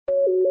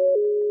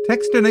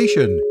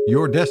Techstination,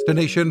 your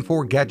destination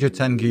for gadgets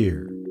and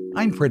gear.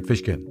 I'm Fred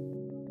Fishkin.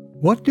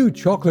 What do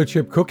chocolate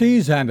chip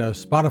cookies and a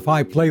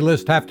Spotify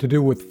playlist have to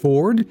do with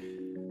Ford?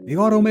 The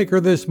automaker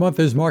this month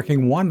is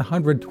marking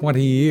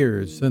 120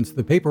 years since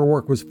the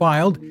paperwork was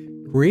filed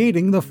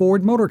creating the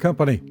Ford Motor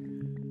Company.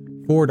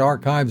 Ford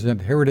Archives and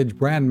Heritage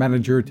Brand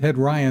Manager Ted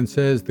Ryan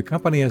says the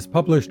company has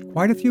published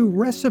quite a few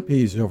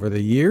recipes over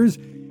the years,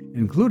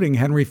 including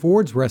Henry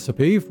Ford's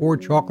recipe for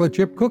chocolate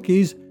chip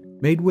cookies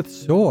made with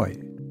soy.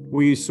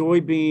 We use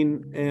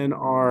soybean in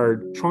our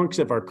trunks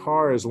of our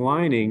car as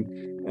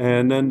lining,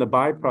 and then the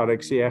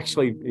byproducts, he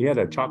had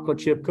a chocolate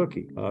chip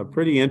cookie.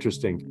 Pretty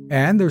interesting.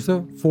 And there's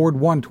a Ford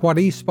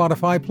 120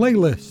 Spotify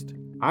playlist.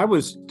 I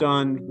was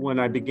stunned when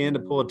I began to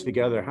pull it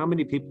together how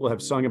many people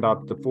have sung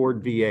about the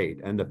Ford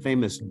V8 and the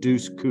famous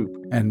Deuce Coupe.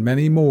 And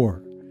many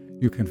more.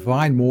 You can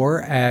find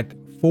more at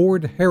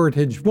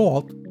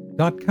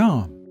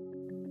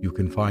FordHeritageVault.com. You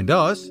can find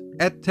us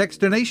at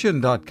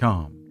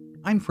Techstination.com.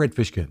 I'm Fred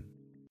Fishkin.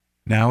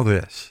 Now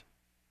this.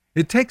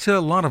 It takes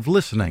a lot of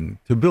listening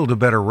to build a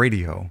better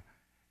radio,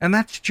 and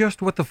that's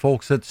just what the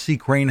folks at C.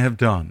 Crane have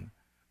done.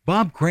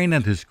 Bob Crane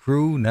and his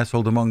crew,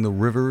 nestled among the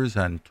rivers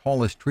and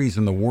tallest trees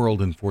in the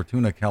world in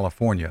Fortuna,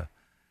 California,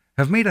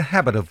 have made a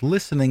habit of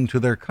listening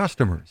to their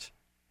customers.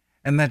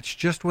 And that's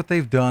just what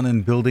they've done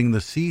in building the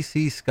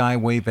CC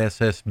Skywave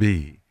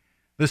SSB,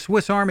 the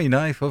Swiss Army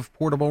knife of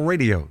portable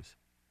radios.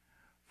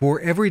 For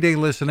everyday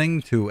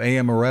listening to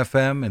AM or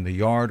FM in the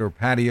yard or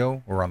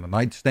patio or on the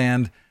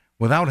nightstand,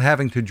 without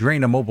having to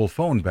drain a mobile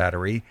phone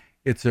battery,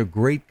 it's a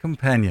great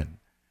companion.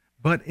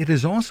 But it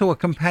is also a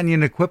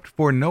companion equipped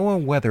for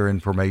NOAA weather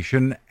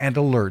information and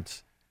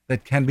alerts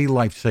that can be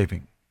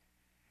life-saving.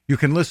 You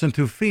can listen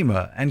to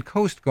FEMA and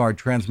Coast Guard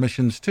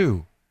transmissions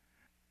too.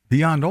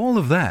 Beyond all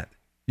of that,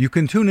 you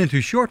can tune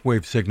into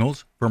shortwave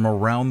signals from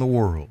around the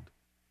world.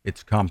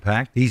 It's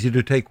compact, easy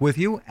to take with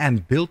you,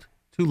 and built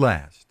to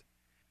last.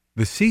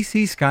 The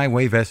CC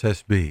Skywave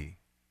SSB.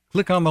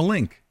 Click on the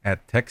link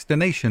at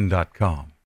Techstination.com.